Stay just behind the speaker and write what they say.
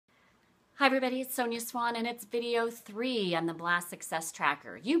everybody, it's Sonia Swan and it's video 3 on the B.L.A.S.T Success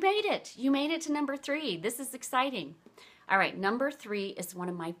Tracker. You made it! You made it to number 3. This is exciting. All right, number 3 is one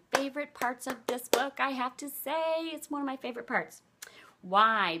of my favorite parts of this book, I have to say. It's one of my favorite parts.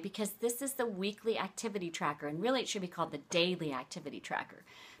 Why? Because this is the weekly activity tracker, and really it should be called the daily activity tracker,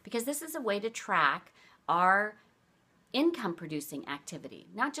 because this is a way to track our income producing activity,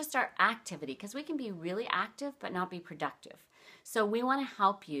 not just our activity, because we can be really active but not be productive. So we want to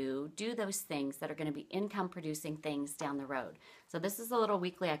help you do those things that are going to be income producing things down the road. So this is a little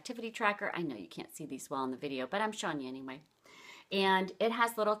weekly activity tracker. I know you can't see these well in the video, but I'm showing you anyway. And it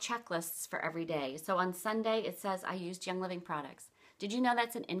has little checklists for every day. So on Sunday it says I used Young Living products. Did you know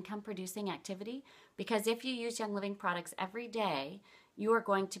that's an income producing activity? Because if you use Young Living products every day, you are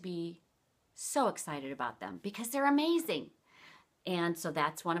going to be so excited about them because they're amazing. And so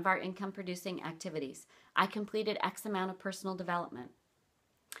that's one of our income producing activities. I completed X amount of personal development.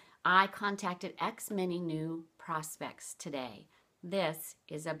 I contacted X many new prospects today. This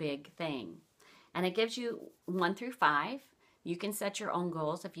is a big thing. And it gives you 1 through 5. You can set your own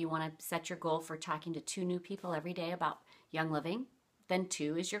goals. If you want to set your goal for talking to 2 new people every day about Young Living, then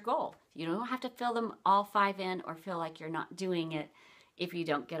 2 is your goal. You don't have to fill them all 5 in or feel like you're not doing it if you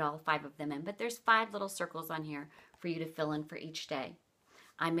don't get all 5 of them in. But there's 5 little circles on here for you to fill in for each day.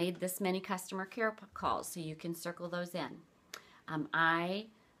 I made this many customer care calls, so you can circle those in. I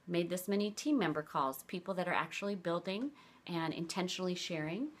made this many team member calls, people that are actually building and intentionally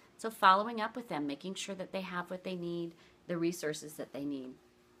sharing. So following up with them, making sure that they have what they need, the resources that they need.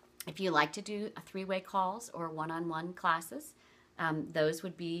 If you like to do a 3-way calls or one-on-one classes, those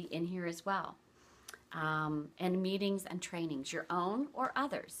would be in here as well. And meetings and trainings, your own or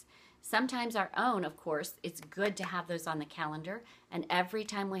others. Sometimes our own, of course, it's good to have those on the calendar. And every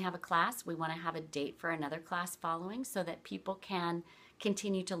time we have a class, we want to have a date for another class following so that people can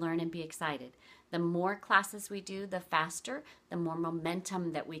continue to learn and be excited. The more classes we do, the faster, the more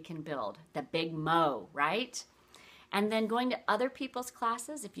momentum that we can build. The big mo, right? And then going to other people's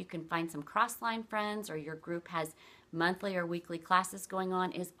classes, if you can find some cross-line friends or your group has monthly or weekly classes going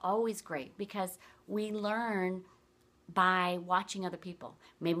on, is always great because we learn by watching other people.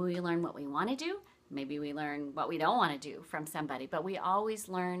 Maybe we learn what we want to do. Maybe we learn what we don't want to do from somebody, but we always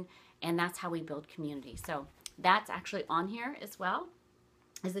learn, and that's how we build community. So that's actually on here as well,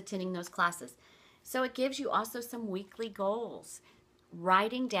 is attending those classes. So it gives you also some weekly goals.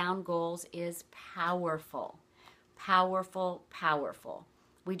 Writing down goals is powerful. Powerful, powerful.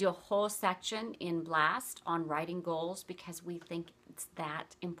 We do a whole section in B.L.A.S.T on writing goals because we think it's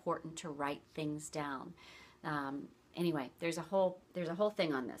that important to write things down. Anyway, there's a whole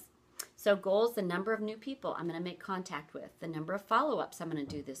thing on this. So goals, the number of new people I'm going to make contact with, the number of follow-ups I'm going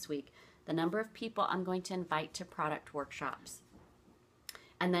to do this week, the number of people I'm going to invite to product workshops.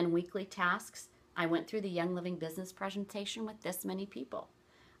 And then weekly tasks. I went through the Young Living business presentation with this many people.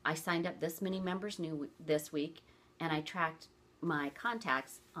 I signed up this many members new this week, and I tracked my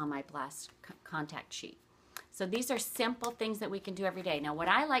contacts on my B.L.A.S.T contact sheet. So these are simple things that we can do every day. Now what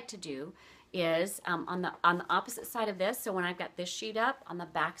I like to do is on the opposite side of this, so when I've got this sheet up, on the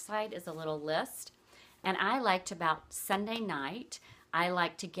back side is a little list. And I like to, about Sunday night, I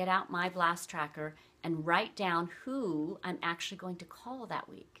like to get out my B.L.A.S.T tracker and write down who I'm actually going to call that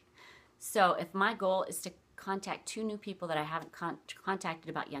week. So if my goal is to contact 2 new people that I haven't contacted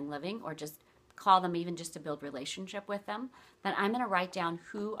about Young Living, or just call them even just to build relationship with them, then I'm going to write down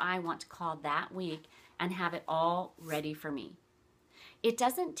who I want to call that week and have it all ready for me. It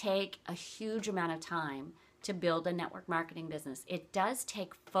doesn't take a huge amount of time to build a network marketing business. It does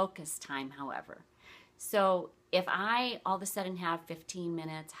take focus time, however. So if I all of a sudden have 15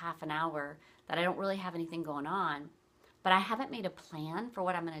 minutes, half an hour, that I don't really have anything going on, but I haven't made a plan for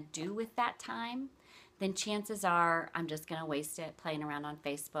what I'm going to do with that time, then chances are I'm just going to waste it playing around on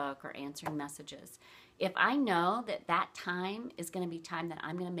Facebook or answering messages. If I know that that time is going to be time that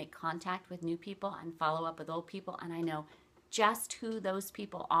I'm going to make contact with new people and follow up with old people, and I know just who those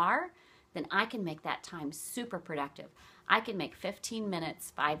people are, then I can make that time super productive. I can make 15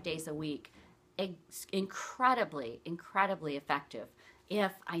 minutes 5 days a week incredibly, incredibly effective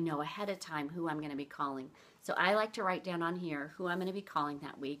if I know ahead of time who I'm going to be calling. So I like to write down on here who I'm going to be calling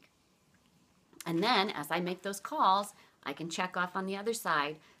that week. And then as I make those calls, I can check off on the other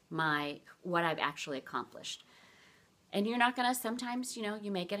side what I've actually accomplished. And you're not going to, sometimes, you know,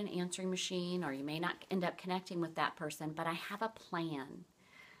 you may get an answering machine or you may not end up connecting with that person, but I have a plan.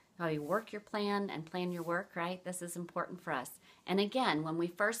 How you work your plan and plan your work, right? This is important for us. And again, when we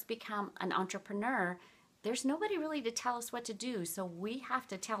first become an entrepreneur, there's nobody really to tell us what to do. So we have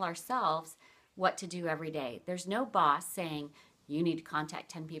to tell ourselves what to do every day. There's no boss saying, you need to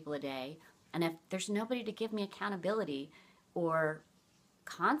contact 10 people a day, And if there's nobody to give me accountability or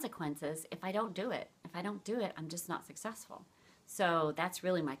consequences if I don't do it. If I don't do it, I'm just not successful. So that's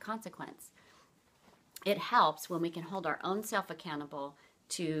really my consequence. It helps when we can hold our own self accountable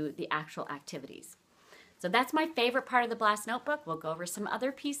to the actual activities. So that's my favorite part of the B.L.A.S.T notebook. We'll go over some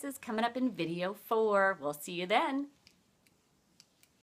other pieces coming up in video 4. We'll see you then.